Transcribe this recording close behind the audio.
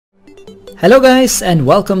Hello guys, and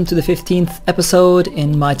welcome to the 15th episode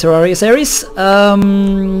in my Terraria series.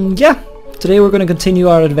 Today we're going to continue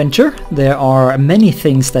our adventure. There are many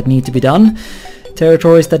things that need to be done,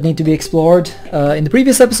 territories that need to be explored. In the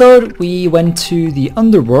previous episode we went to the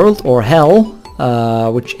underworld, or hell,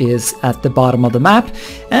 which is at the bottom of the map,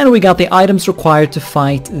 and we got the items required to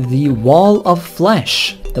fight the Wall of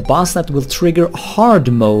Flesh, the boss that will trigger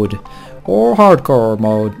hard mode, or hardcore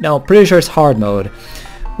mode. No, pretty sure it's hard mode,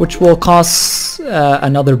 which will cause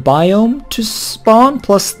another biome to spawn,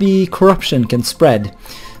 plus the corruption can spread.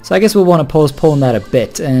 So I guess we'll want to postpone that a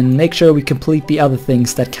bit and make sure we complete the other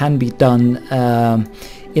things that can be done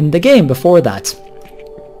in the game before that.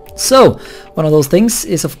 So one of those things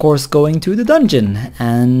is of course going to the dungeon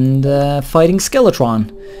and fighting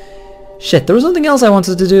Skeletron. Shit, there was something else I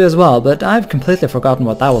wanted to do as well, but I've completely forgotten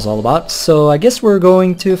what that was all about, so I guess we're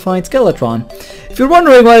going to fight Skeletron. If you're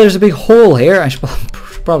wondering why there's a big hole here, I should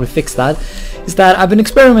probably fix that, is that I've been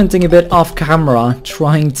experimenting a bit off camera,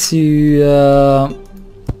 trying to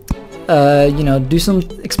do some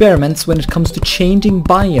experiments when it comes to changing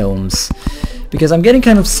biomes, because I'm getting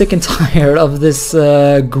kind of sick and tired of this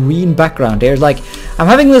green background here. Like, I'm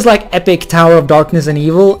having this like epic Tower of Darkness and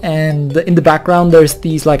Evil, and in the background there's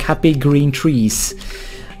these like happy green trees.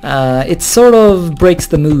 It sort of breaks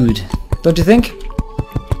the mood, don't you think?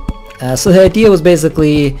 So the idea was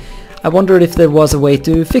basically, I wondered if there was a way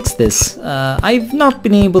to fix this. I've not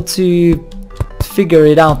been able to figure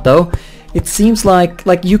it out though. It seems like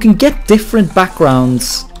you can get different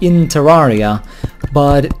backgrounds in Terraria,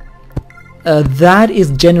 but that is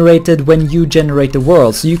generated when you generate the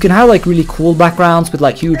world. So you can have like really cool backgrounds with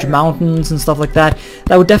like huge mountains and stuff like that.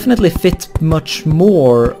 That would definitely fit much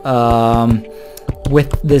more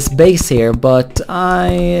with this base here, but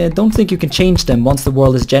I don't think you can change them once the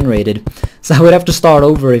world is generated. So I would have to start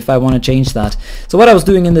over if I want to change that. So what I was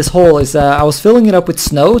doing in this hole is I was filling it up with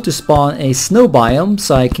snow to spawn a snow biome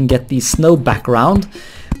so I can get the snow background,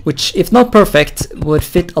 which, if not perfect, would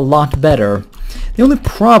fit a lot better. The only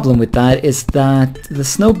problem with that is that the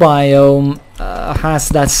snow biome has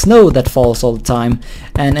that snow that falls all the time,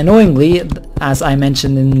 and annoyingly, as I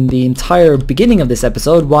mentioned in the entire beginning of this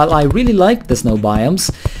episode, while I really like the snow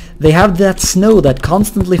biomes, they have that snow that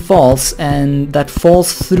constantly falls and that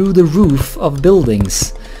falls through the roof of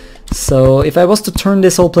buildings. So if I was to turn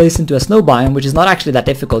this whole place into a snow biome, which is not actually that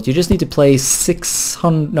difficult, you just need to place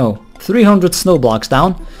 300 snow blocks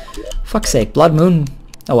down. Fuck's sake, Blood Moon.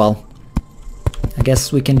 Oh well. I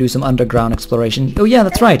guess we can do some underground exploration. Oh yeah,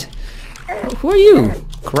 that's right. Who are you?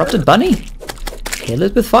 Corrupted bunny? Kill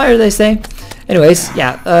it with fire, they say. Anyways,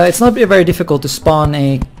 yeah, it's not very difficult to spawn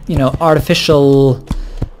a, artificial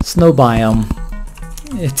snow biome.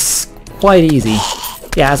 It's quite easy.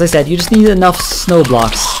 Yeah, as I said, you just need enough snow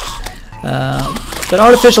blocks. But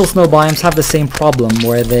artificial snow biomes have the same problem,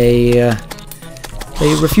 where they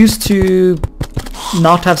refuse to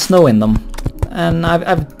not have snow in them. And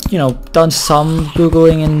I've done some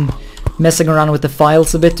googling and messing around with the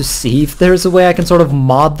files a bit to see if there's a way I can sort of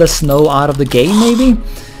mod the snow out of the game, maybe.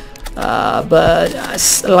 But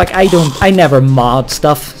like I never mod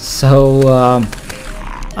stuff, so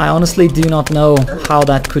I honestly do not know how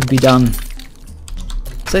that could be done.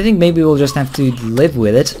 So I think maybe we'll just have to live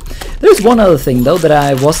with it. There's one other thing though that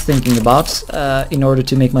I was thinking about in order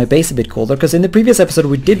to make my base a bit colder, because in the previous episode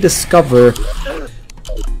we did discover,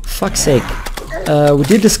 fuck's sake, we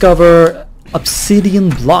did discover obsidian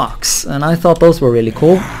blocks, and I thought those were really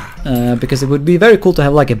cool, because it would be very cool to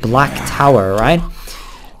have like a black tower, right?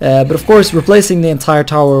 But of course replacing the entire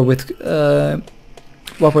tower with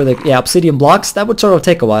what were they? Yeah, obsidian blocks, that would sort of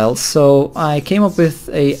take a while. So I came up with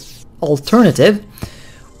a alternative,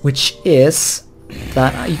 which is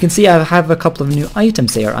that you can see I have a couple of new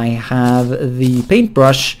items here. I have the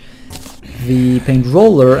paintbrush, the paint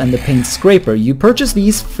roller, and the paint scraper. You purchase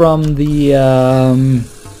these from the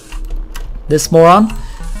this moron.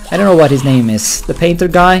 I don't know what his name is. The painter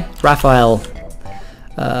guy, Raphael.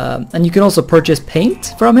 And you can also purchase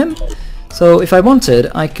paint from him. So if I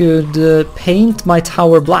wanted, I could paint my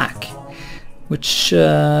tower black, which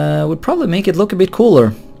would probably make it look a bit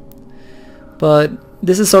cooler. But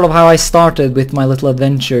this is sort of how I started with my little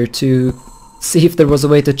adventure, to see if there was a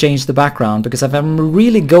way to change the background, because if I'm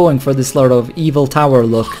really going for this sort of evil tower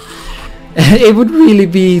look, it would really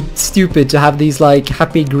be stupid to have these like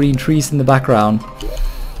happy green trees in the background.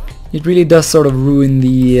 It really does sort of ruin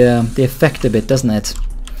the effect a bit, doesn't it?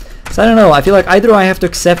 So I don't know, I feel like either I have to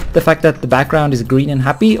accept the fact that the background is green and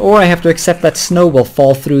happy, or I have to accept that snow will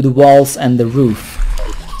fall through the walls and the roof.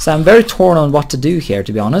 So I'm very torn on what to do here,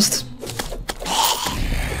 to be honest.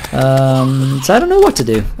 So I don't know what to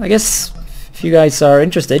do. I guess If you guys are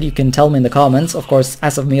interested, you can tell me in the comments. Of course,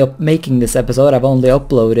 as of me making this episode, I've only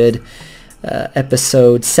uploaded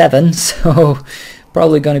episode 7, so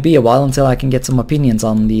probably going to be a while until I can get some opinions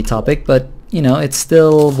on the topic, but you know, it's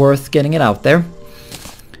still worth getting it out there.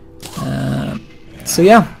 So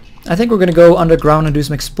yeah, I think we're going to go underground and do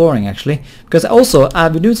some exploring actually, because also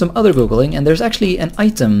I've been doing some other googling and there's actually an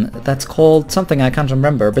item that's called something I can't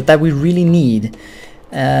remember, but that we really need,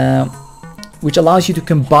 which allows you to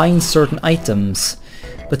combine certain items.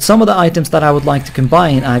 But some of the items that I would like to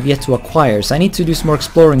combine I have yet to acquire, so I need to do some more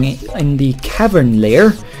exploring in the cavern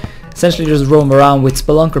layer. Essentially just roam around with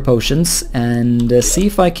spelunker potions and see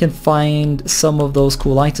if I can find some of those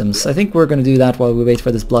cool items. I think we're going to do that while we wait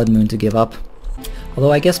for this blood moon to give up.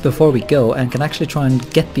 Although I guess before we go, and can actually try and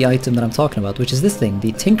get the item that I'm talking about, which is this thing,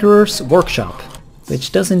 the Tinkerer's Workshop.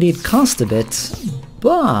 Which does indeed cost a bit,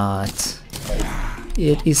 but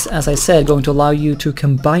it is, as I said, going to allow you to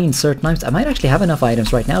combine certain items. I might actually have enough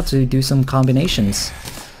items right now to do some combinations.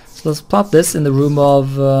 So let's pop this in the room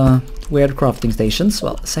of weird crafting stations.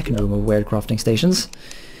 Well, the second room of weird crafting stations.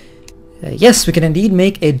 Yes, we can indeed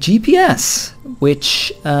make a GPS,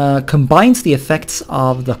 which combines the effects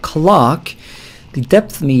of the clock, the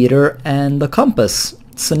depth meter, and the compass.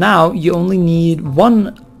 So now you only need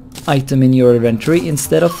 1 item in your inventory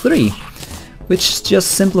instead of 3, which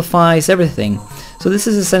just simplifies everything. So this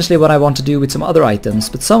is essentially what I want to do with some other items,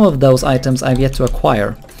 but some of those items I've yet to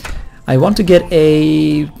acquire. I want to get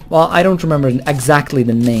a... well, I don't remember exactly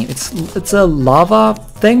the name. It's a lava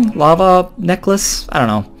thing? Lava necklace? I don't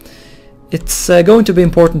know. It's going to be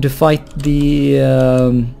important to fight the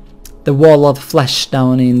wall of flesh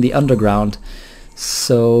down in the underground.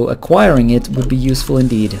 So acquiring it would be useful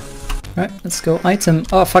indeed. Alright, let's go. Item.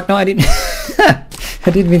 Oh fuck no, I didn't...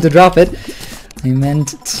 I didn't mean to drop it. I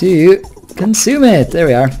meant to consume it. There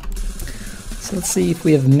we are. So let's see if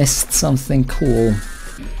we have missed something cool.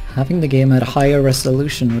 Having the game at a higher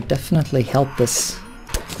resolution would definitely help us.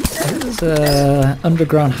 There's an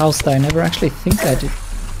underground house that I never actually think I did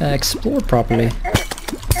explore properly.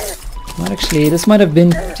 Well, actually, this might have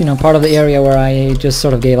been, you know, part of the area where I just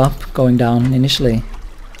sort of gave up going down initially.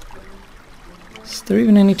 Is there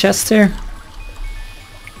even any chests here?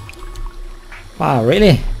 Wow,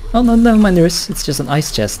 really? Oh no, never mind, there is. It's just an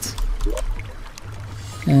ice chest.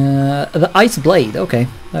 The ice blade, okay.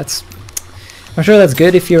 That's... I'm sure that's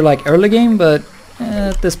good if you're like early game, but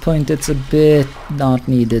at this point it's a bit not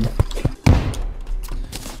needed.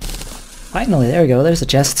 Finally, there we go, there's a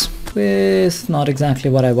chest with not exactly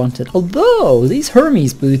what I wanted. Although, these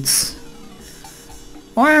Hermes boots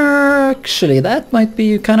are actually, that might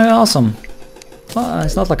be kind of awesome. Well,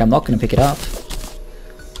 it's not like I'm not going to pick it up.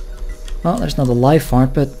 Well, there's not a life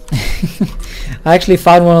fart, but I actually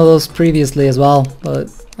found one of those previously as well, but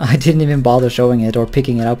I didn't even bother showing it or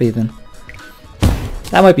picking it up even.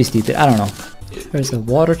 That might be stupid, I don't know. There's a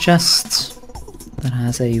water chest that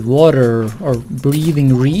has a water or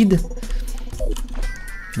breathing reed.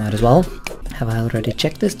 Might as well. Have I already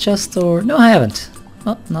checked this chest or... no, I haven't.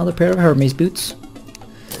 Oh, another pair of Hermes boots.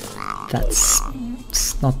 That's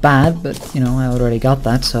not bad, but you know, I already got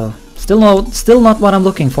that, so... Still not what I'm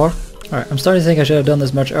looking for. Alright, I'm starting to think I should have done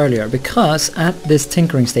this much earlier, because at this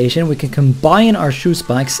tinkering station we can combine our shoe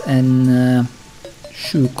spikes and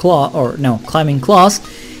climbing claws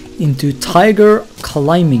into tiger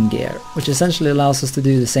climbing gear, which essentially allows us to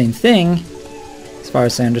do the same thing, as far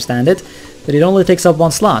as I understand it, but it only takes up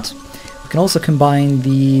 1 slot. We can also combine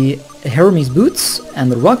the Hermes boots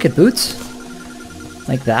and the rocket boots,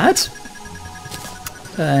 like that,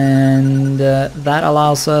 and that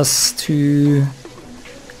allows us to...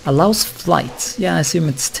 allows flight. Yeah, I assume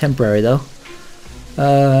it's temporary though.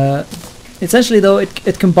 Essentially though,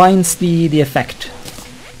 it combines the effect.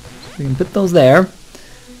 We can put those there.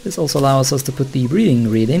 This also allows us to put the breathing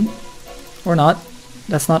reed in. Or not.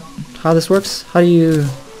 That's not how this works. How do you...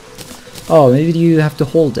 oh, maybe you have to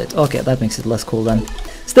hold it. Okay, that makes it less cool then.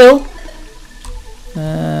 Still!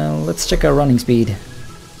 Let's check our running speed.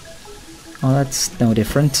 Oh, that's no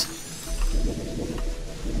different.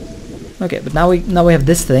 Okay, but now we have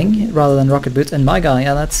this thing rather than rocket boots, and my guy,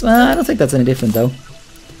 yeah, that's... I don't think that's any different though.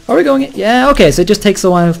 Are we going... yeah, okay, so it just takes a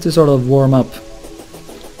while to sort of warm up.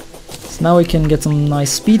 So now we can get some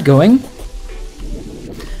nice speed going.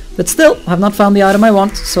 But still, I have not found the item I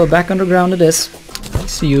want, so back underground it is. I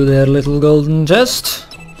see you there, little golden chest.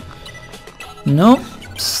 No,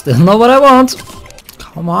 still not what I want.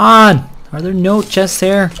 Come on! Are there no chests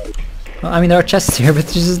here? Well, I mean, there are chests here, but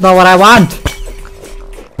this is not what I want!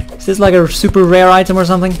 Is this like a super rare item or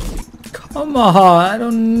something? Come on, I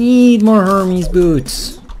don't need more Hermes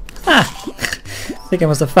boots. Ah! I think I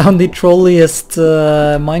must have found the trolliest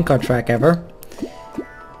minecart track ever.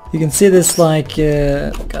 You can see this like,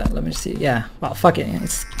 God, let me see, yeah, well, fuck it,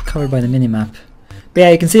 it's covered by the minimap. But yeah,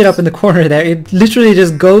 you can see it up in the corner there. It literally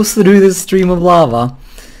just goes through this stream of lava.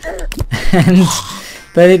 And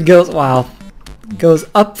then it goes, wow, goes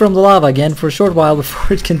up from the lava again for a short while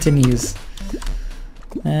before it continues.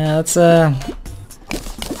 That's, I'm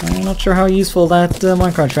not sure how useful that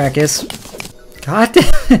Minecraft track is. God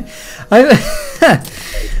damn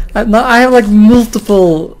I have like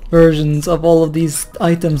multiple versions of all of these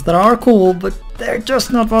items that are cool, but they're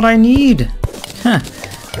just not what I need. Huh.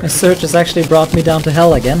 My search has actually brought me down to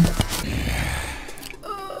hell again.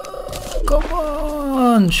 Come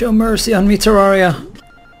on, show mercy on me, Terraria.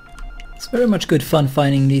 It's very much good fun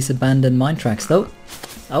finding these abandoned mine tracks, though.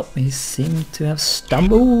 Oh, we seem to have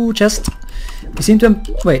stumbled. Ooh, chest. We seem to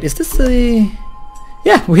have... Wait, is this the...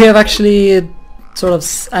 Yeah, we have actually sort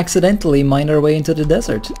of accidentally mined our way into the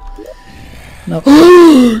desert. No.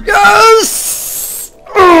 Yes!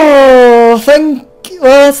 Oh,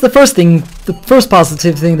 well, that's the first thing, the first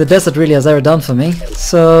positive thing the desert really has ever done for me.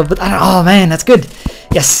 So, but oh man, that's good.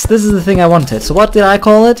 Yes, this is the thing I wanted. So what did I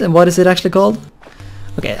call it, and what is it actually called?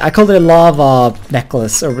 Okay, I called it a lava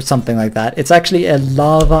necklace or something like that. It's actually a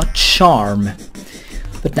lava charm.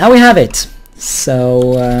 But now we have it.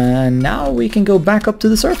 So now we can go back up to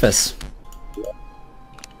the surface.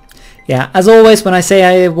 Yeah, as always, when I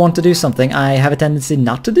say I want to do something, I have a tendency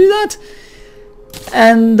not to do that.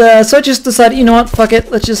 And so I just decided, you know what, fuck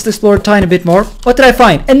it, let's just explore a tiny bit more. What did I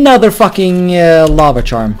find? Another fucking lava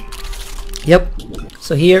charm. Yep,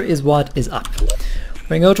 so here is what is up.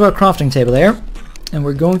 We're going to go to our crafting table there, and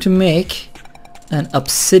we're going to make an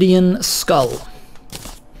obsidian skull.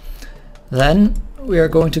 Then we are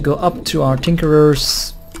going to go up to our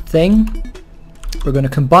tinkerer's thing. We're going to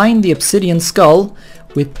combine the obsidian skull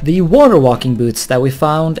with the water walking boots that we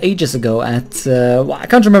found ages ago at, I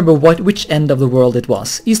can't remember which end of the world it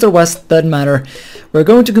was. East or west, doesn't matter. We're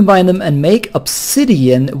going to combine them and make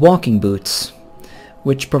obsidian walking boots,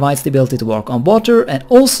 which provides the ability to walk on water and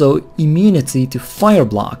also immunity to fire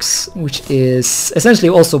blocks, which is essentially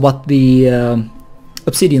also what the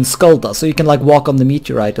obsidian skull does. So you can like walk on the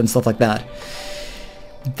meteorite and stuff like that.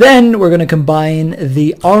 Then we're going to combine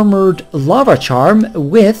the armored lava charm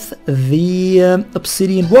with the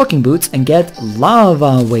obsidian walking boots and get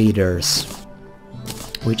lava waders,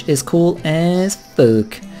 which is cool as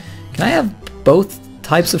fuck. Can I have both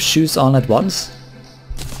types of shoes on at once?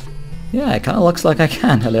 Yeah, it kind of looks like I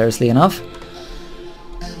can, hilariously enough.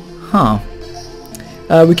 Huh.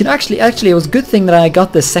 We can actually, it was a good thing that I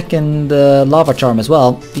got the second lava charm as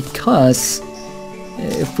well, because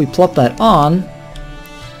if we plop that on...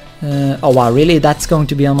 oh wow, really? That's going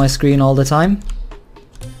to be on my screen all the time?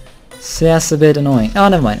 So that's a bit annoying. Oh,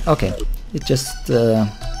 never mind. Okay. It just...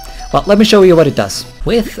 well, let me show you what it does.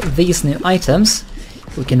 With these new items,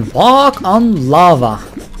 we can walk on lava.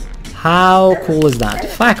 How cool is that?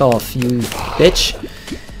 Fuck off, you bitch.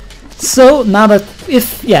 So, now that...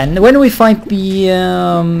 when we fight the,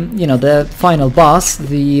 you know, the final boss,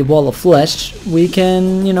 the Wall of Flesh, we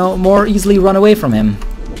can, you know, more easily run away from him.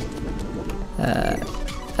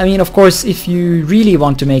 I mean, of course, if you really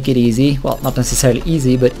want to make it easy, well, not necessarily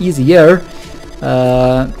easy, but easier,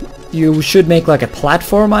 you should make like a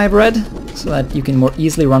platform, I've read, so that you can more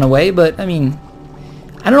easily run away. But, I mean,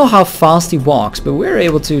 I don't know how fast he walks, but we're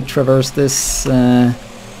able to traverse this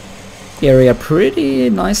area pretty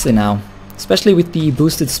nicely now, especially with the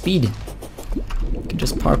boosted speed. You can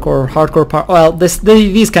just hardcore parkour. Well,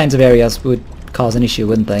 these kinds of areas would cause an issue,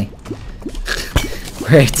 wouldn't they?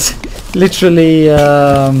 Great. Literally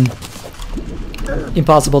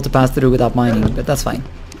impossible to pass through without mining, but that's fine.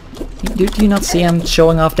 Do you not see I'm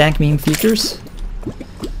showing off dank meme features?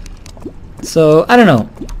 So, I don't know.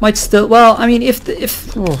 Might still... Well, I mean, I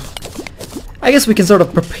guess we can sort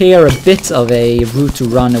of prepare a bit of a route to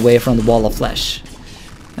run away from the Wall of Flesh.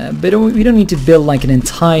 But we don't need to build like an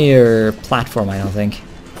entire platform, I don't think.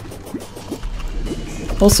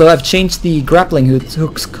 Also, I've changed the grappling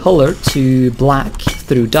hook's color to black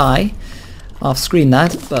through dye. Off screen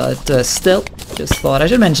that, but still, just thought I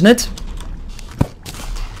should mention it.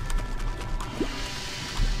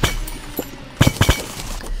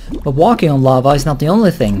 But walking on lava is not the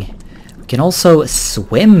only thing. We can also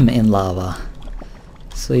swim in lava.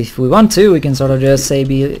 So if we want to, we can sort of just say,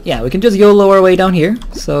 we can just YOLO our way down here.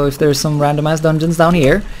 So if there's some randomized dungeons down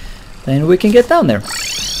here, then we can get down there.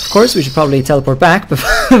 Of course, we should probably teleport back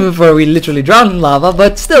before we literally drown in lava,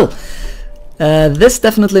 but still. This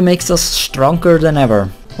definitely makes us stronger than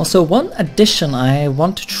ever. Also, one addition I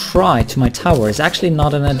want to try to my tower is actually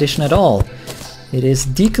not an addition at all. It is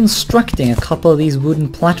deconstructing a couple of these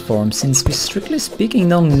wooden platforms, since we strictly speaking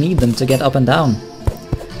don't need them to get up and down.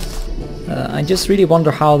 I just really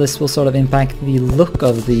wonder how this will sort of impact the look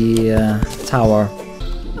of the tower.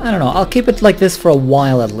 I don't know, I'll keep it like this for a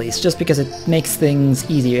while at least, just because it makes things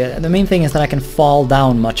easier. The main thing is that I can fall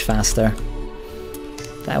down much faster.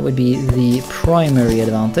 That would be the primary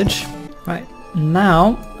advantage. Right,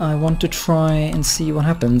 now I want to try and see what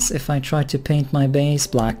happens if I try to paint my base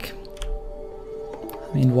black.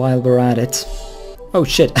 I mean, while we're at it. Oh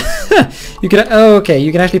shit! You can. Oh, okay,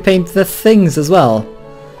 you can actually paint the things as well.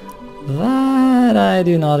 That I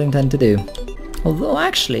do not intend to do. Although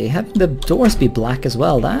actually, having the doors be black as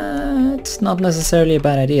well, that's not necessarily a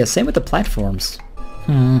bad idea. Same with the platforms.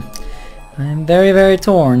 I'm very, very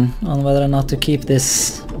torn on whether or not to keep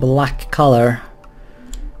this black color.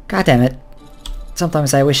 God damn it.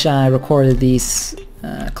 Sometimes I wish I recorded these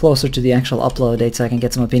closer to the actual upload date so I can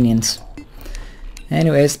get some opinions.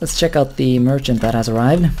 Anyways, let's check out the merchant that has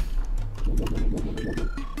arrived.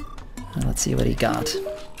 Let's see what he got.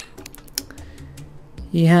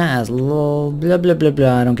 He has blah blah blah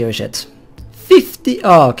blah, I don't give a shit. 50,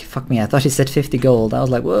 oh okay, fuck me, I thought he said 50 gold. I was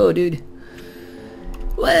like, whoa dude.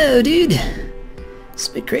 Whoa dude. It's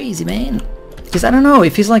a bit crazy, man. Because I don't know,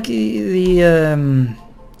 it feels like the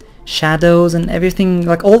shadows and everything,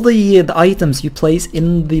 like all the items you place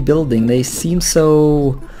in the building, they seem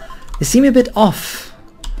a bit off,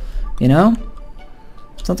 you know?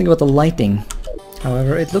 Something about the lighting.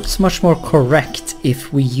 However, it looks much more correct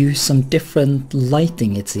if we use some different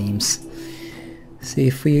lighting, it seems. See,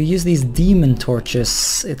 if we use these demon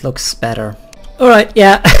torches, it looks better. Alright,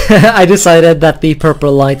 yeah, I decided that the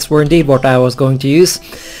purple lights were indeed what I was going to use.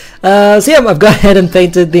 So yeah, I've gone ahead and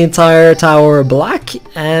painted the entire tower black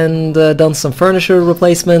and done some furniture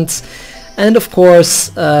replacements. And of course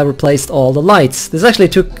replaced all the lights. This actually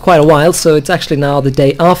took quite a while, so it's actually now the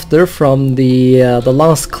day after from the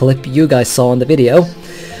last clip you guys saw in the video.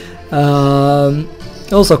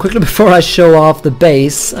 Also, quickly before I show off the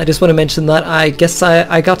base, I just want to mention that I guess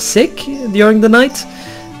I got sick during the night.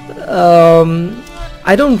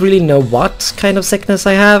 I don't really know what kind of sickness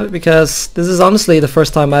I have, because this is honestly the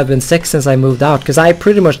first time I've been sick since I moved out, because I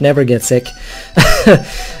pretty much never get sick.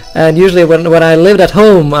 And usually when I lived at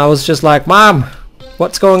home, I was just like, Mom,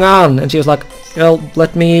 what's going on? And she was like, well,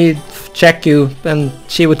 let me check you. And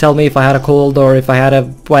she would tell me if I had a cold or if I had a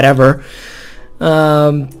whatever.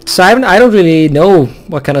 So I don't really know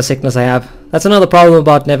what kind of sickness I have. That's another problem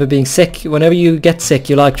about never being sick. Whenever you get sick,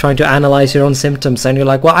 you're like trying to analyze your own symptoms and you're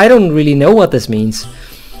like, well, I don't really know what this means.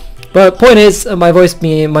 But point is, my voice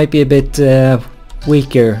might be a bit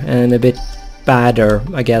weaker and a bit badder,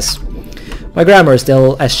 I guess. My grammar is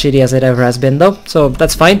still as shitty as it ever has been though, so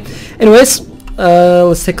that's fine. Anyways,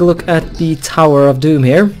 let's take a look at the Tower of Doom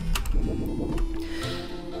here.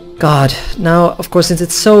 God, now of course since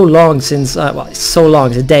it's so long since, well, it's so long,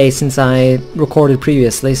 it's a day since I recorded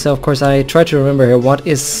previously, so of course I try to remember here what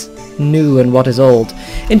is new and what is old.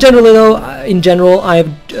 In general though,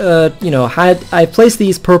 I've I've placed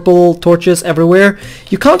these purple torches everywhere.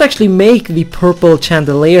 You can't actually make the purple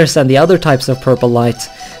chandeliers and the other types of purple light,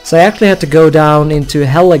 so I actually had to go down into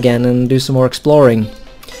hell again and do some more exploring,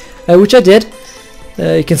 which I did.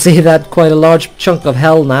 You can see that quite a large chunk of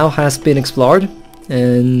hell now has been explored,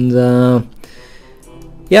 and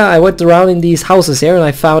yeah, I went around in these houses here and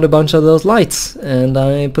I found a bunch of those lights and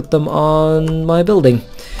I put them on my building.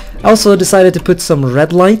 I also decided to put some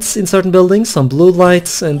red lights in certain buildings, some blue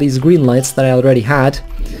lights, and these green lights that I already had.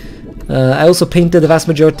 I also painted the vast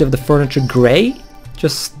majority of the furniture grey,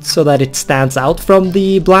 just so that it stands out from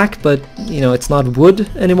the black, but you know, it's not wood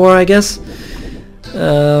anymore, I guess.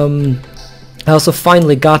 I also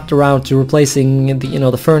finally got around to replacing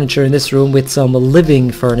the furniture in this room with some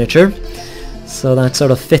living furniture, so that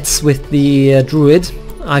sort of fits with the druid,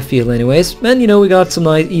 I feel anyways. And we got some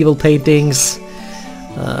nice evil paintings.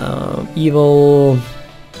 Evil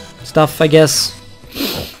stuff, I guess.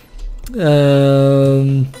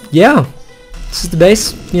 Yeah, this is the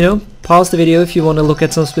base. Pause the video if you want to look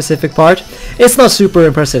at some specific part. It's not super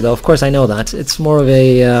impressive though, of course I know that. It's more of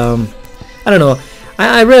a, I don't know,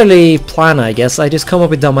 I rarely plan, I guess. I just come up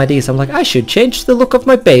with dumb ideas. I'm like, I should change the look of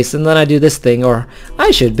my base, and then I do this thing, or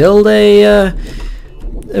I should build a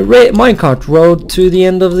minecart road to the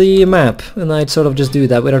end of the map, and I'd sort of just do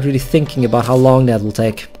that without really thinking about how long that will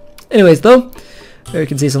take. Anyways though, here you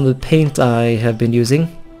can see some of the paint I have been using.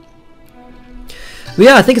 But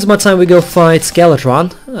yeah, I think it's about time we go fight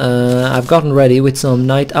Skeletron. I've gotten ready with some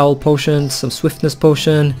Night Owl potions, some Swiftness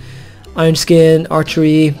potion, Iron Skin,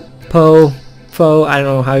 Archery, Foe, I don't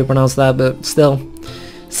know how you pronounce that, but still.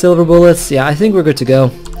 Silver Bullets, yeah, I think we're good to go.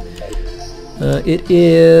 It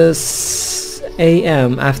is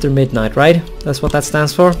AM, after midnight, right? That's what that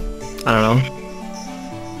stands for? I don't know.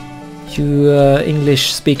 You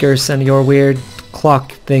English speakers and your weird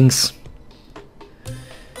clock things.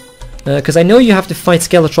 Because I know you have to fight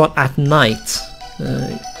Skeletron at night.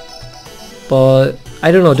 But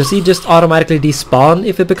I don't know, does he just automatically despawn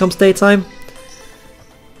if it becomes daytime?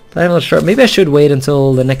 I'm not sure. Maybe I should wait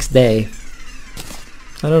until the next day.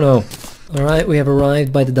 I don't know. Alright, we have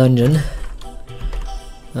arrived by the dungeon.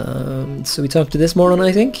 So we talk to this moron,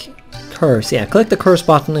 I think? Curse, yeah, click the curse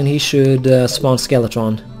button and he should spawn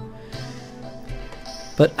Skeletron.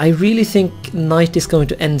 But I really think night is going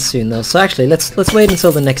to end soon though, so actually let's wait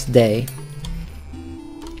until the next day.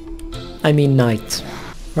 I mean night.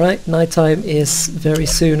 Alright, nighttime is very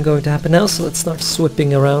soon going to happen now, so let's start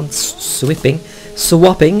swapping around some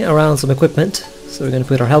equipment. So we're going to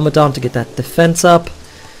put our helmet on to get that defense up.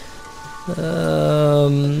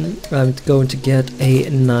 I'm going to get a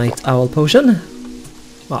night owl potion.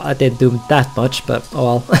 Well, I didn't do that much, but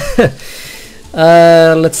oh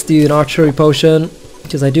well. Let's do an archery potion,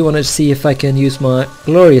 because I do want to see if I can use my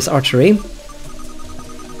glorious archery.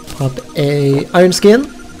 Pop a iron skin.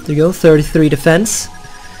 There you go, 33 defense.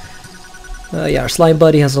 Yeah, our slime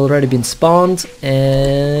buddy has already been spawned,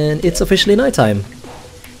 and it's officially nighttime.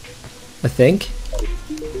 I think.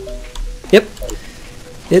 Yep.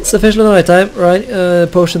 It's officially nighttime, right?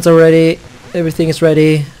 Potions are ready. Everything is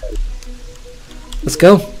ready. Let's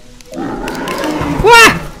go.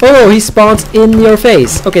 Wah! Oh, he spawns in your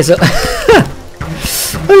face. Okay, so...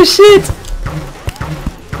 oh shit!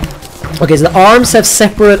 Okay, so the arms have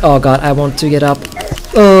separate... Oh god, I want to get up.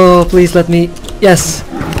 Oh, please let me... Yes!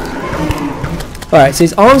 Alright, so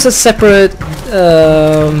his arms have separate...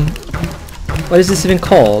 what is this even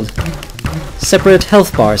called? Separate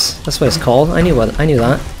health bars. That's what it's called. I knew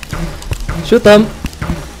that. Shoot them!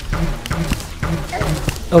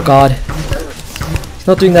 Oh god. It's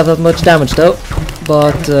not doing that much damage though.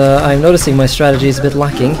 But I'm noticing my strategy is a bit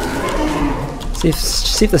lacking. See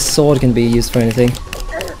if the sword can be used for anything.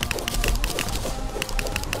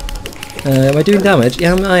 Am I doing damage?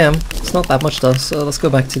 Yeah, I am. It's not that much though, so let's go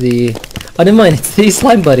back to the... Oh, never mind, it's the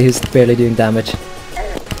slime buddy who's barely doing damage.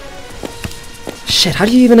 Shit, how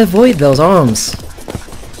do you even avoid those arms?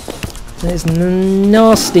 That is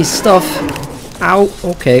nasty stuff. Ow,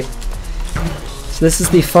 okay. So this is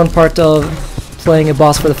the fun part of playing a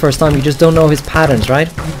boss for the first time. You just don't know his patterns, right?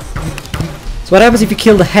 So what happens if you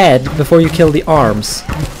kill the head before you kill the arms?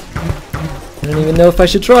 I don't even know if I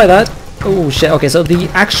should try that. Oh shit, okay, so the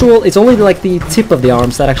actual... It's only like the tip of the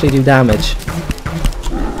arms that actually do damage.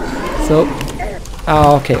 So...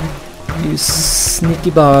 Oh, okay. You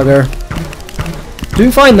sneaky bugger.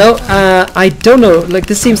 Doing fine though. I don't know, like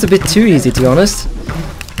this seems a bit too easy to be honest.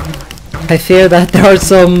 I fear that there are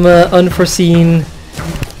some unforeseen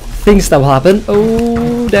things that will happen.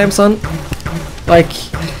 Oh, damn son. Like...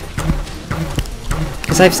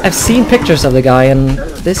 Because I've seen pictures of the guy and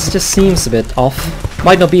this just seems a bit off.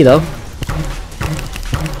 Might not be though.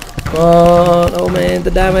 Oh man,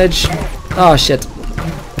 the damage. Oh shit.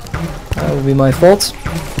 That will be my fault.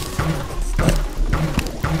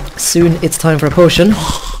 Soon it's time for a potion.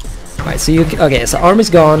 Alright, so you okay, so arm is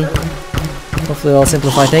gone. Hopefully that'll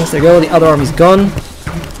simplify things. There you go, the other arm is gone.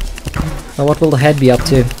 Now what will the head be up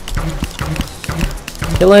to?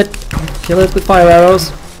 Kill it! Kill it with fire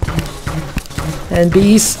arrows. And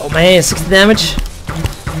bees. Oh man, 60 damage.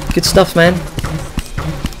 Good stuff, man.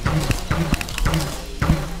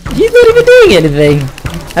 He's not even doing anything.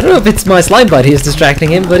 I don't know if it's my slime buddy who's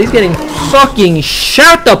distracting him, but he's getting fucking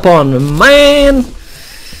shot upon, man.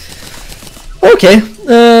 Okay,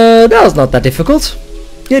 that was not that difficult.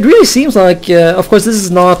 Yeah, it really seems like, of course this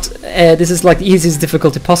is not, this is like the easiest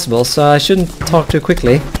difficulty possible, so I shouldn't talk too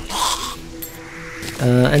quickly.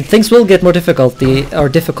 And things will get more difficult,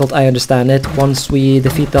 I understand it, once we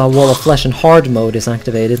defeat the wall of flesh and hard mode is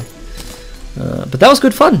activated. But that was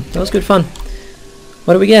good fun, that was good fun.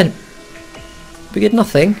 What do we get? We get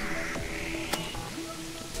nothing.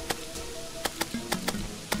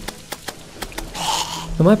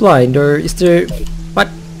 Am I blind, or is there... What?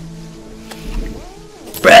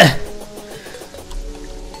 Bruh!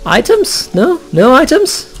 Items? No? No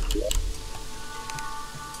items?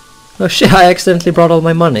 Oh shit, I accidentally brought all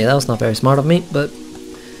my money. That was not very smart of me, but...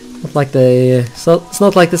 Not like so it's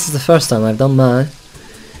not like this is the first time I've done that.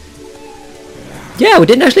 Yeah, we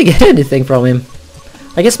didn't actually get anything from him.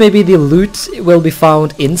 I guess maybe the loot will be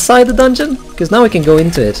found inside the dungeon? Because now we can go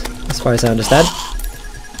into it, as far as I understand.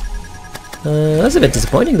 That's a bit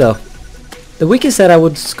disappointing though. The wiki said I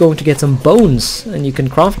was going to get some bones, and you can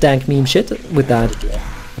craft dank meme shit with that.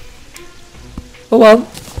 Oh well.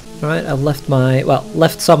 Alright, I've left my, well,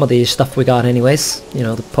 left some of the stuff we got anyways. You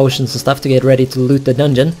know, the potions and stuff to get ready to loot the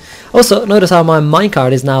dungeon. Also, notice how my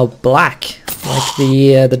minecart is now black. Like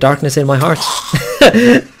the darkness in my heart.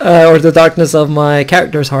 Or the darkness of my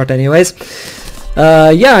character's heart anyways.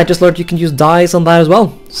 Yeah, I just learned you can use dyes on that as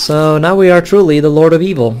well. So now we are truly the Lord of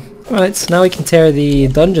Evil. Alright, so now we can tear the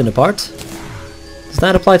dungeon apart. Does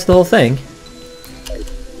that apply to the whole thing?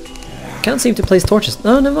 I can't seem to place torches.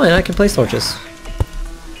 Oh, never mind, I can place torches.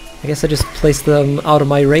 I guess I just placed them out of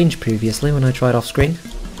my range previously when I tried off screen.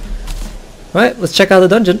 Right, let's check out the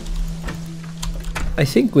dungeon. I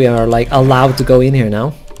think we are like allowed to go in here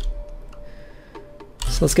now.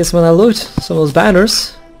 So let's get some of that loot. Some of those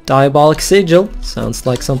banners. Diabolic sigil. Sounds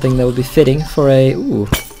like something that would be fitting for a... Ooh.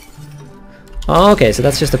 Oh, okay, so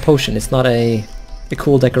that's just a potion. It's not a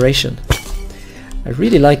cool decoration. I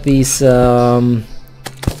really like these... what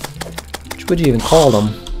would you even call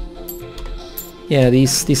them? Yeah,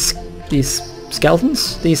 these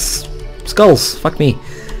skeletons? These skulls. Fuck me.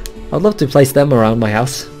 I'd love to place them around my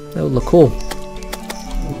house. That would look cool.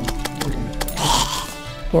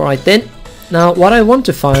 Alright then. Now, what I want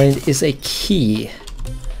to find is a key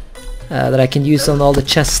that I can use on all the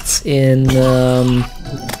chests in the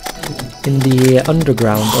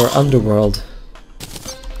underground or underworld.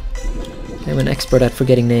 I'm an expert at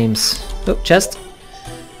forgetting names. Oh, chest.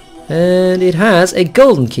 And it has a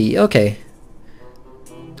golden key. Okay.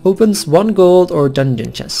 Opens 1 gold or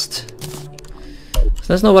dungeon chest. So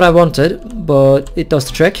that's not what I wanted, but it does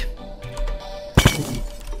the trick.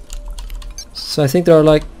 So I think there are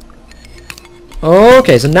like... Oh,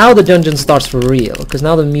 okay, so now the dungeon starts for real, because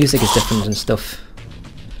now the music is different and stuff.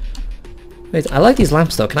 Wait, I like these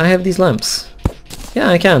lamps though. Can I have these lamps? Yeah,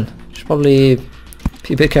 I can. Should probably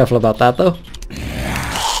be a bit careful about that though.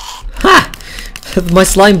 Ha! My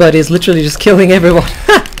slime buddy is literally just killing everyone.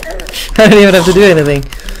 I don't even have to do anything.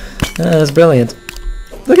 That's brilliant.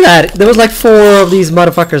 Look at that! There was like 4 of these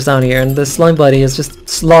motherfuckers down here, and the slime buddy has just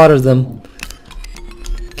slaughtered them.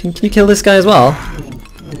 Can you kill this guy as well?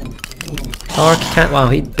 Dark cat. Wow,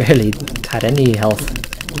 he barely had any health.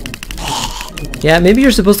 Yeah, maybe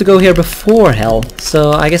you're supposed to go here before hell,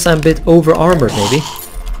 so I guess I'm a bit over armored maybe.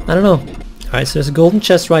 I don't know. Alright, so there's a golden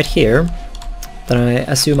chest right here that I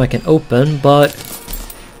assume I can open, but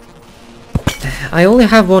I only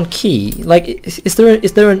have 1 key. Like, is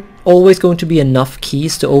there always going to be enough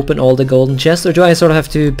keys to open all the golden chests, or do I sort of have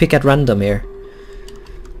to pick at random here?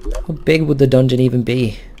 How big would the dungeon even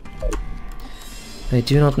be? I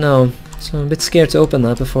do not know. So I'm a bit scared to open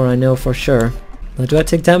that before I know for sure. Now, do I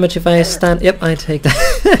take damage if I stand? Yep, I take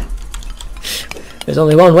that. There's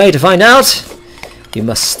only one way to find out. You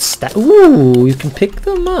must stand. Ooh, you can pick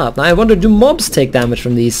them up. Now I wonder, do mobs take damage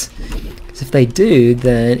from these? Because if they do,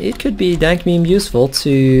 then it could be dank meme useful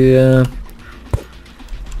to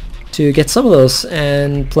get some of those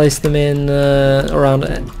and place them in and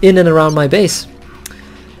around my base.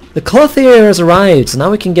 The clothier has arrived, so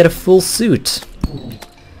now we can get a full suit.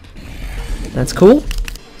 That's cool.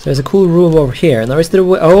 So there's a cool room over here. Now is there a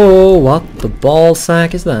way... Oh, what the ball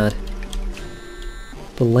sack is that?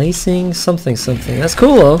 Blazing something something. That's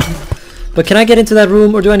cool though. But can I get into that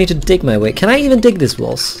room, or do I need to dig my way? Can I even dig these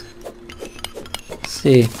walls? Let's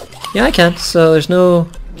see. Yeah, I can. So there's no...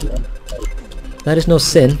 That is no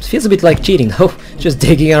sin. It feels a bit like cheating though. Just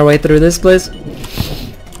digging our way through this place.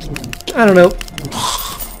 I don't know.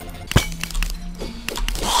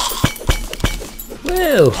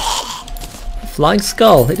 Whoa! Flying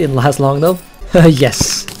skull. It didn't last long though.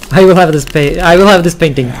 Yes, I will have this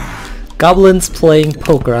painting. Goblins playing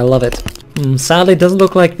poker. I love it. Sadly, it doesn't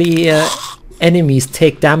look like the enemies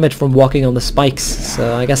take damage from walking on the spikes,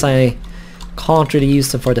 so I guess I can't really use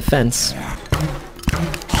them for defense.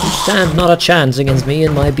 You stand not a chance against me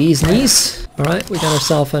and my bee's knees. All right, we got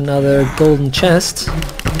ourselves another golden chest.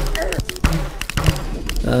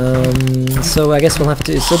 So I guess we'll have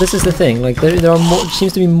to... So this is the thing, like there are more,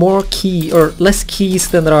 seems to be more key or less keys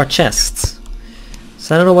than there are chests.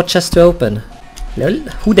 So I don't know what chest to open. Lol.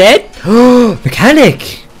 Who dead?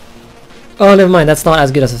 Mechanic! Oh, never mind, that's not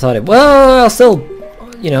as good as I thought it. Well, I'll still,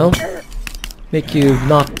 you know, make you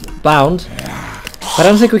not bound. But I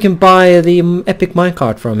don't think we can buy the epic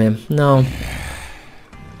minecart from him. No.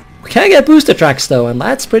 We can get booster tracks though, and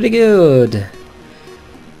that's pretty good.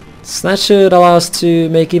 So that should allow us to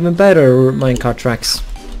make even better minecart tracks.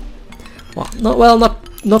 Well,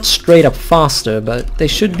 not straight up faster, but they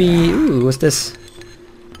should be... Ooh, what's this?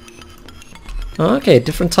 Okay,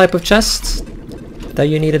 different type of chest. That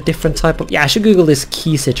you need a different type of... Yeah, I should Google this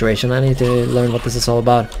key situation. I need to learn what this is all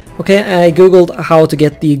about. Okay, I googled how to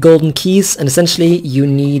get the golden keys, and essentially you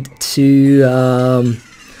need to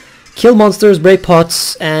kill monsters, break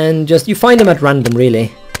pots, and just you find them at random,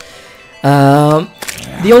 really.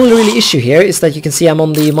 The only really issue here is that you can see I'm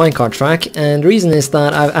on the minecart track, and the reason is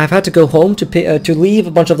that I've had to go home to leave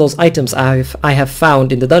a bunch of those items I have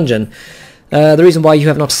found in the dungeon. The reason why you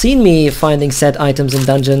have not seen me finding said items in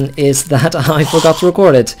dungeon is that I forgot to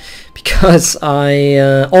record it, because I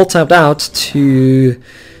alt-tabbed out to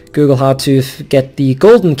Google how to get the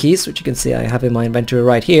golden keys, which you can see I have in my inventory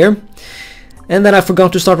right here. And then I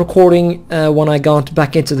forgot to start recording when I got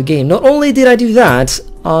back into the game. Not only did I do that,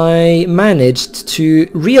 I managed to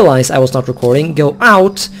realize I was not recording, go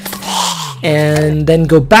out, and then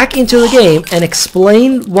go back into the game and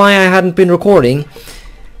explain why I hadn't been recording,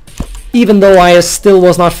 even though I still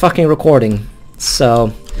was not fucking recording.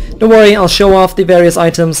 So, don't worry, I'll show off the various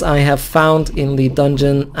items I have found in the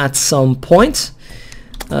dungeon at some point.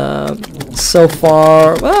 So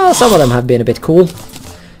far, well, some of them have been a bit cool.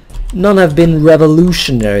 None have been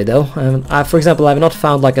revolutionary though. For example, I've not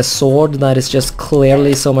found like a sword that is just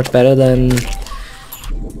clearly so much better than,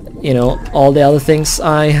 you know, all the other things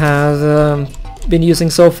I have been using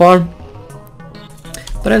so far.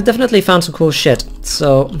 But I've definitely found some cool shit,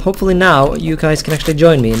 so hopefully now you guys can actually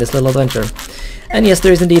join me in this little adventure. And yes,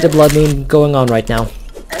 there is indeed a blood moon going on right now,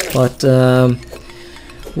 but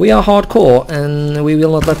we are hardcore and we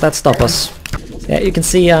will not let that stop us. So yeah, you can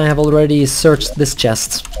see I have already searched this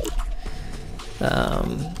chest.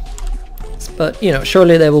 But, you know,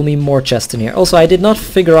 surely there will be more chests in here. Also, I did not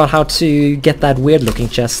figure out how to get that weird looking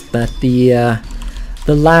chest that the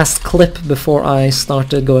last clip before I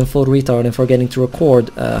started going full retard and forgetting to record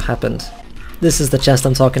happened. This is the chest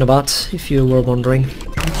I'm talking about, if you were wondering.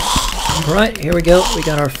 Alright, here we go. We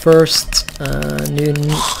got our first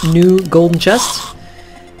new golden chest.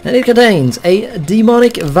 And it contains a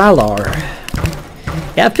demonic Valar.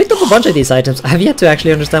 Yeah, I've picked up a bunch of these items. I have yet to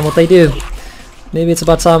actually understand what they do. Maybe it's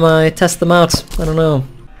about time I test them out. I don't know.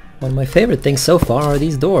 One of my favorite things so far are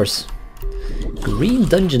these doors. Green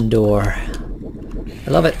dungeon door. I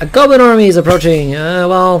love it. A goblin army is approaching.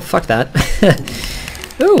 Well, fuck that.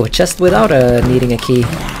 Ooh, a chest without needing a key.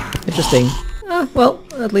 Interesting. Well,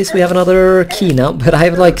 at least we have another key now, but I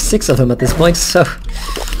have like 6 of them at this point, so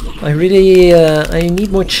I really I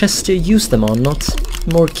need more chests to use them on, not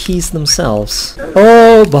more keys themselves.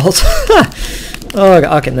 Oh, balls.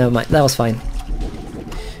 Oh, okay, never mind. That was fine.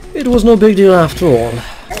 It was no big deal after all.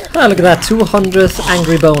 Ah, look at that, 200th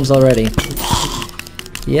angry bones already.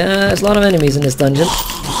 Yeah, there's a lot of enemies in this dungeon.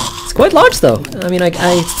 It's quite large though. I mean,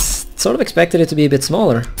 I sort of expected it to be a bit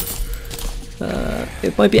smaller.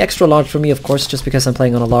 It might be extra large for me, of course, just because I'm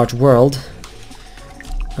playing on a large world.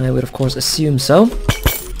 I would, of course, assume so.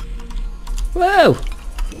 Whoa!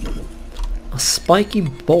 A spiky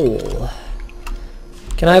bowl.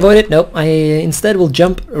 Can I avoid it? Nope. I instead will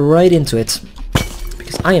jump right into it.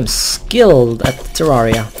 Because I am skilled at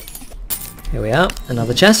Terraria. Here we are.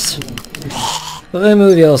 Another chest.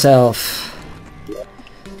 Remove yourself.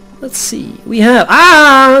 Let's see. We have...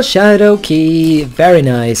 Ah! Shadow key. Very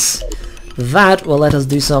nice. That will let us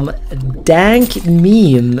do some dank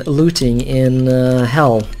meme looting in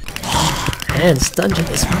hell. And this dungeon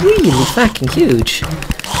is really fucking huge.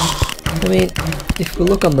 I mean, if we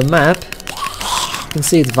look on the map, you can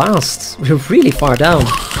see it's vast. We're really far down.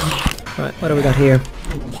 Alright, what do we got here?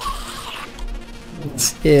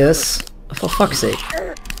 This is... For fuck's sake.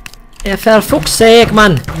 Yeah, for fuck's sake,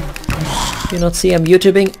 man! Do you not see I'm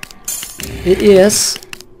YouTubing? It is...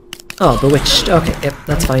 Oh, bewitched. Okay, yep,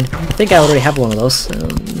 that's fine. I think I already have one of those.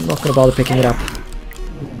 I'm not gonna bother picking it up.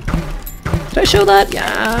 Did I show that?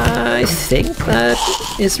 Yeah, I think that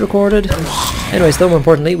is recorded. Anyways, though, more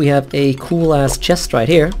importantly, we have a cool-ass chest right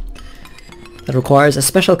here that requires a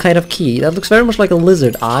special kind of key that looks very much like a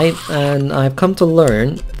lizard eye, and I've come to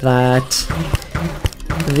learn that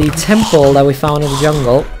the temple that we found in the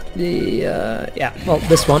jungle, yeah, well,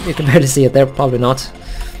 this one, you can barely see it there, probably not.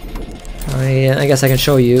 I guess I can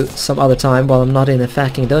show you some other time while I'm not in a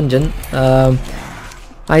fucking dungeon.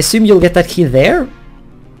 I assume you'll get that key there?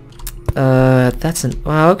 That's an...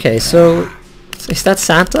 Wow, okay, so... Is that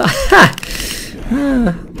Santa?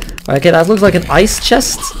 Okay, that looks like an ice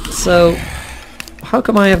chest, so... How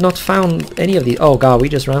come I have not found any of these? Oh god, we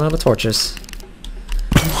just ran out of torches.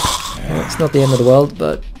 Well, it's not the end of the world,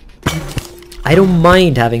 but... I don't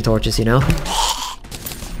mind having torches, you know?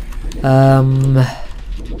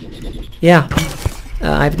 Yeah.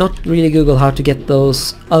 I've not really googled how to get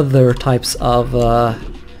those other types of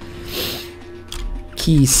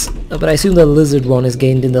keys, but I assume the lizard one is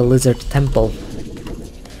gained in the lizard temple,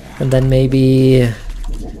 and then maybe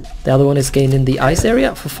the other one is gained in the ice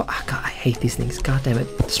area. God, I hate these things. God damn it!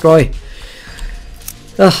 Destroy.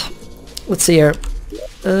 Ugh. Let's see here.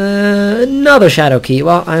 Another shadow key.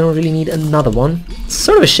 Well, I don't really need another one. It's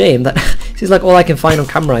sort of a shame that it seems like all I can find on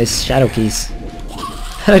camera is shadow keys.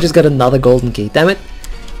 I just got another golden key. Damn it!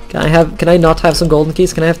 Can I not have some golden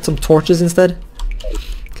keys? Can I have some torches instead?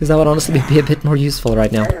 Because that would honestly be a bit more useful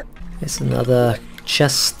right now. There's another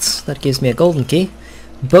chest that gives me a golden key.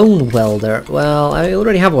 Bone welder. Well, I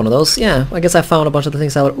already have one of those. Yeah, I guess I found a bunch of the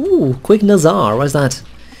things I would... Ooh, quick Nazar. What is that?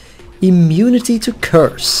 Immunity to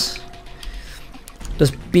curse.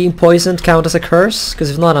 Does being poisoned count as a curse?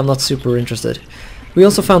 Because if not, I'm not super interested. We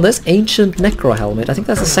also found this ancient necro helmet. I think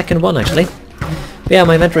that's the second one actually. But yeah,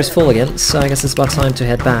 my inventory is full again, so I guess it's about time to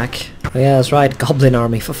head back. Oh yeah, that's right, goblin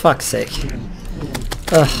army, for fuck's sake.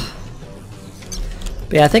 Ugh.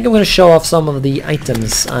 But yeah, I think I'm going to show off some of the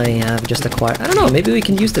items I have just acquired. I don't know, maybe we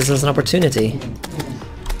can use this as an opportunity.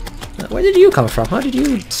 Where did you come from? How did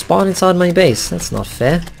you spawn inside my base? That's not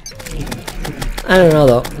fair. I don't know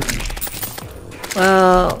though.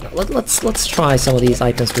 Well, let's try some of these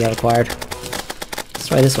items we have acquired. Let's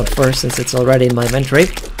try this one first since it's already in my inventory.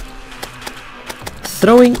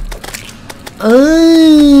 Throwing...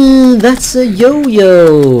 that's a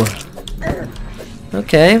yo-yo!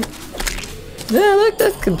 Okay. Yeah,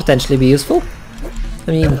 that can potentially be useful.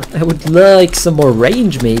 I mean, I would like some more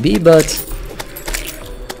range maybe, but...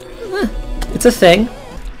 it's a thing.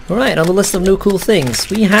 Alright, on the list of new cool things,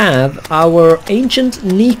 we have our ancient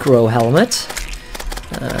necro helmet,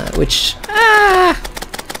 which...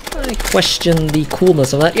 I question the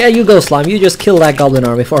coolness of that. Yeah, you go, Slime, you just kill that goblin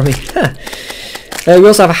army for me. We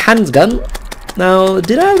also have a handgun. Now,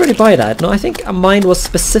 did I already buy that? No, I think mine was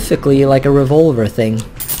specifically like a revolver thing.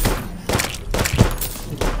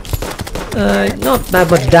 Not that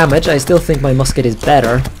much damage. I still think my musket is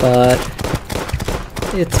better, but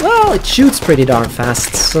it shoots pretty darn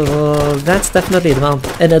fast, so that's definitely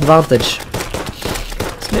an advantage.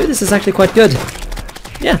 So maybe this is actually quite good.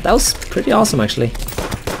 Yeah, that was pretty awesome actually.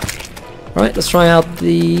 Alright, let's try out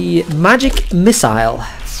the magic missile.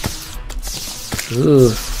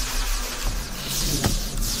 Ooh.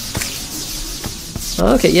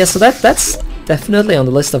 Okay, yeah, so that's definitely on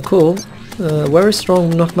the list of cool. Very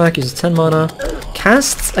strong knockback, uses 10 mana.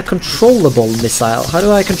 Casts a controllable missile. How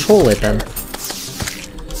do I control it then?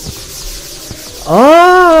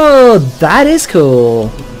 Oh, that is cool.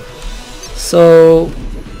 So,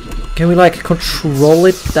 can we like control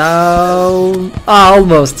it down? Ah,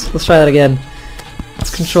 almost. Let's try that again.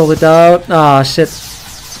 Let's control it down. Ah, shit.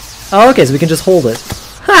 Oh, okay, so we can just hold it.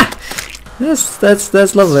 Ha!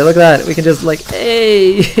 That's lovely. Look at that. We can just like,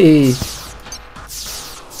 hey.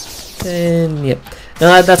 And yep.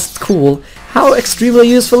 No, that's cool. How extremely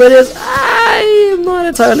useful it is, I am not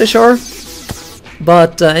entirely sure.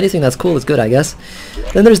 But anything that's cool is good, I guess.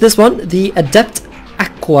 Then there's this one, the Adept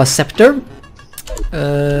Aqua Scepter,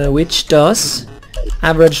 which does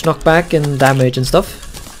average knockback and damage and stuff.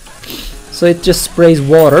 So it just sprays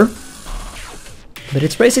water. But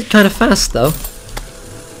it sprays it kind of fast though.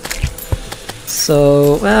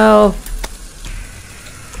 So, well,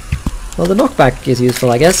 the knockback is useful,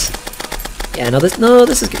 I guess. Yeah, this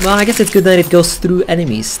is good. Well, I guess it's good that it goes through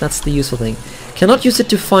enemies. That's the useful thing. Cannot use it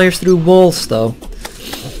to fire through walls though.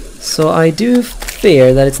 So I do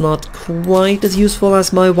fear that it's not quite as useful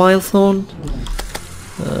as my Wild Thorn.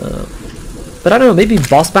 But I don't know, maybe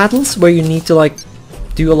boss battles where you need to like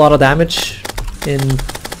do a lot of damage in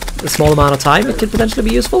a small amount of time, it could potentially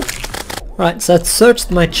be useful. Right, so I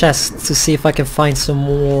searched my chest to see if I can find some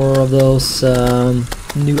more of those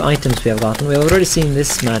new items we have gotten. We have already seen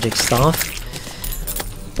this magic staff,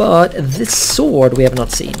 but this sword we have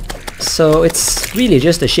not seen. So it's really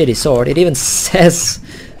just a shitty sword. It even says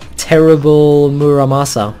terrible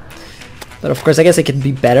Muramasa. But of course I guess it could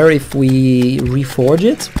be better if we reforge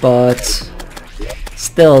it, but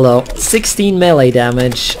still though, 16 melee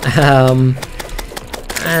damage.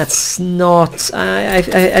 That's not...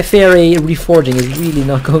 I fear a reforging is really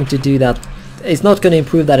not going to do that. It's not going to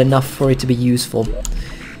improve that enough for it to be useful.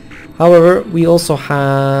 However, we also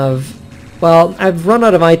have... Well, I've run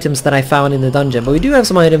out of items that I found in the dungeon, but we do have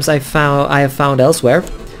some items I have found elsewhere.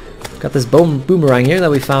 Got this boomerang here that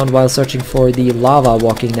we found while searching for the lava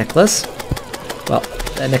walking necklace. Well,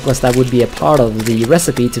 a necklace that would be a part of the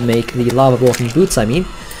recipe to make the lava walking boots, I mean.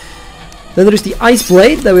 Then there's the ice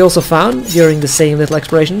blade that we also found during the same little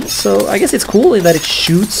exploration. So I guess it's cool in that it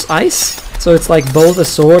shoots ice. So it's like both a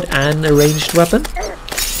sword and a ranged weapon.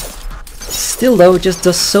 Still though, it just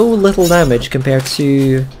does so little damage compared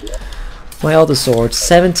to my other sword.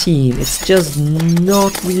 17. It's just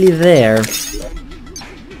not really there.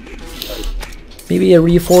 Maybe a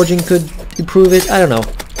reforging could improve it. I don't know.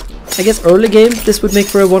 I guess early game this would make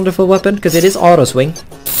for a wonderful weapon because it is auto swing.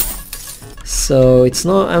 So so it's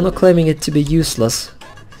not. I'm not claiming it to be useless.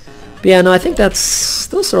 But yeah, no, I think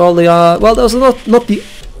those are all the well, those are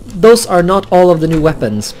those are not all of the new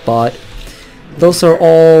weapons, but those are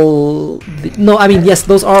all no, I mean, yes,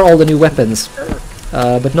 those are all the new weapons,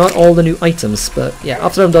 but not all the new items. But yeah,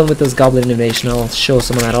 after I'm done with this goblin invasion, I'll show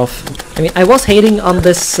some of that off. I mean, I was hating on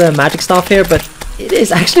this magic stuff here, but it is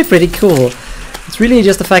actually pretty cool. It's really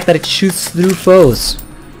just the fact that it shoots through foes,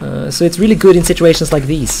 so it's really good in situations like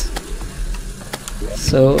these.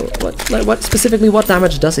 So what specifically, what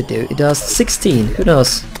damage does it do? It does 16. Who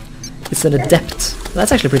knows? It's an adept.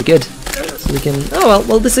 That's actually pretty good. So we can. Oh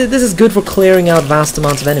well, this is good for clearing out vast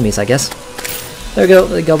amounts of enemies, I guess. There we go.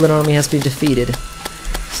 The goblin army has been defeated.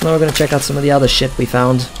 So now we're gonna check out some of the other shit we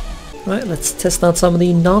found. Right, let's test out some of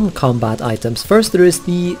the non-combat items. First, there is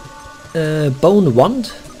the bone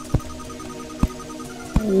wand.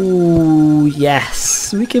 Ooh,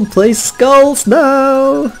 yes, we can play skulls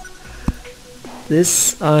now.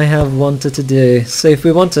 This I have wanted to do. So if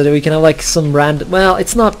we wanted, we can have like some random. Well,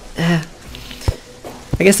 it's not. I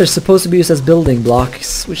guess they're supposed to be used as building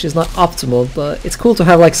blocks, which is not optimal. But it's cool to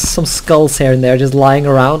have like some skulls here and there just lying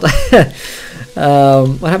around.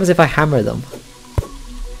 What happens if I hammer them?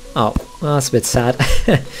 Oh, well, that's a bit sad.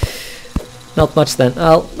 Not much then.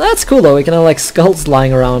 Well, that's cool though. We can have like skulls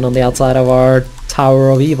lying around on the outside of our Tower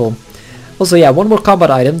of Evil. Also, yeah, one more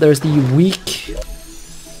combat item. There's the weak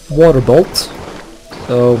water bolt.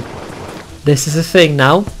 So this is a thing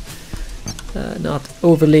now. Not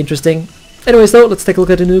overly interesting. Anyways though, let's take a look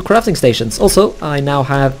at the new crafting stations. Also, I now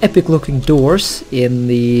have epic looking doors in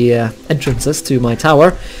the entrances to my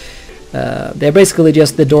tower. They're basically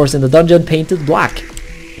just the doors in the dungeon painted black.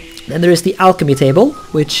 Then there is the alchemy table,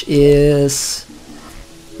 which is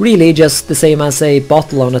really just the same as a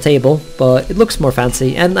bottle on a table, but it looks more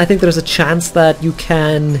fancy. And I think there's a chance that you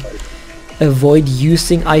can avoid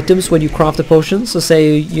using items when you craft a potion. So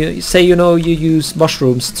say you use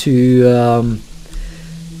mushrooms to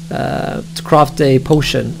craft a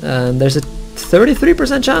potion, and there's a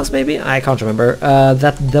 33% chance, maybe, I can't remember,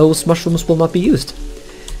 that those mushrooms will not be used.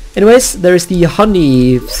 Anyways, there is the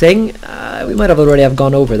honey thing. We might have already have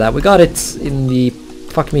gone over that. We got it in the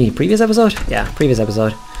previous episode. Yeah, previous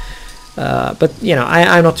episode. But you know,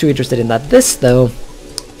 I'm not too interested in that. This though.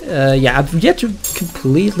 Yeah, I've yet to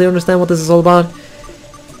completely understand what this is all about.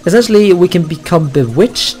 Essentially, we can become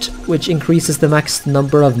bewitched, which increases the max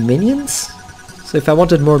number of minions. So if I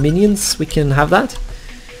wanted more minions, we can have that.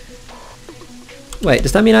 Wait,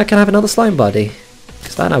 does that mean I can have another slime body?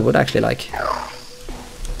 Because that I would actually like.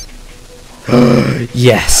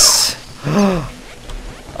 Yes!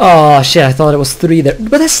 Oh shit, I thought it was 3 there.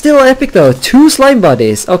 But that's still epic though. 2 slime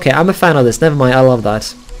bodies. Okay, I'm a fan of this. Never mind, I love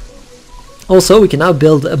that. Also, we can now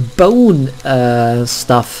build a bone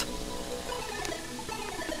stuff.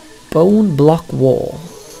 Bone block wall.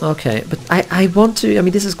 Okay, but I want to, I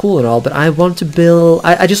mean, this is cool and all, but I want to build,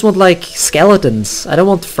 I just want like skeletons. I don't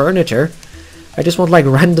want furniture. I just want like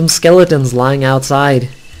random skeletons lying outside,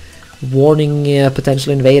 warning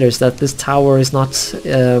potential invaders that this tower is not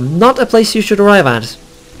a place you should arrive at.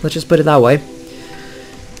 Let's just put it that way.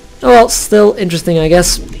 Oh well, still interesting, I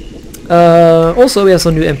guess. Also, we have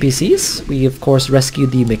some new NPCs. We of course rescued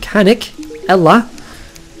the mechanic, Ella,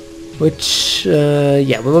 which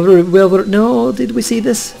yeah, no, did we see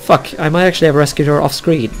this? Fuck, I might actually have rescued her off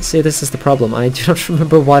screen. See, this is the problem. I do not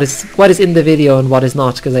remember what is in the video and what is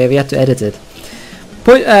not, because I have yet to edit it.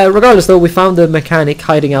 Regardless though, we found the mechanic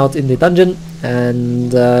hiding out in the dungeon,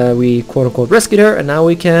 and we quote-unquote rescued her, and now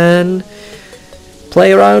we can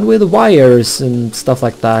play around with wires and stuff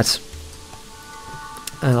like that.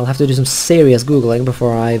 I'll have to do some serious googling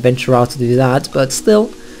before I venture out to do that, but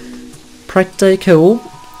still pretty cool.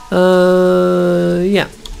 Yeah.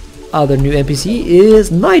 Other new NPC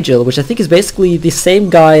is Nigel, which I think is basically the same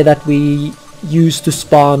guy that we used to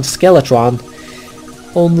spawn Skeletron,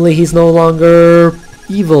 only he's no longer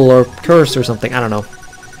evil or cursed or something, I don't know.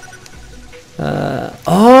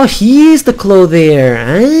 Oh, he's the clothier.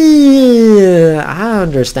 I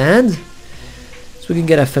understand. So we can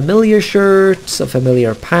get a familiar shirt, some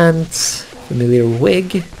familiar pants, familiar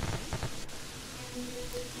wig.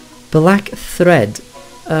 Black thread.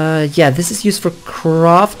 Yeah, this is used for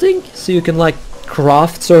crafting, so you can like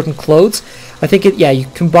craft certain clothes. I think you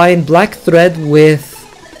combine black thread with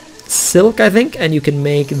silk, I think, and you can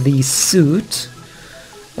make the suit.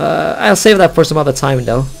 I'll save that for some other time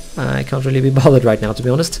though. I can't really be bothered right now, to be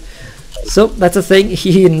honest. So that's the thing.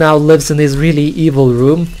 He now lives in his really evil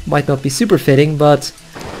room. Might not be super fitting, but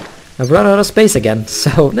I've run out of space again.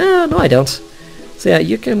 So no, I don't. So yeah,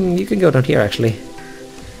 you can go down here actually.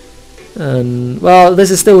 And well,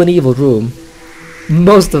 this is still an evil room,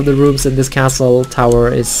 most of the rooms in this castle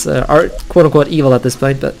tower is are quote-unquote evil at this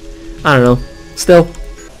point, but I don't know. Still.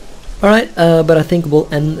 Alright, but I think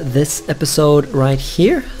we'll end this episode right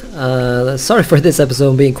here. Sorry for this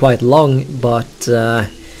episode being quite long, but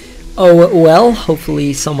oh well,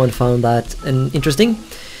 hopefully someone found that interesting.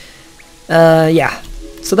 Yeah,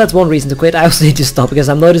 so that's one reason to quit. I also need to stop because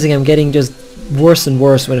I'm noticing I'm getting just worse and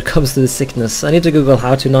worse when it comes to the sickness. I need to Google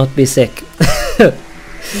how to not be sick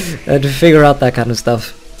to figure out that kind of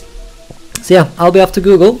stuff. So yeah, I'll be off to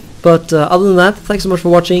Google, but other than that, thanks so much for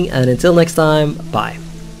watching, and until next time, bye.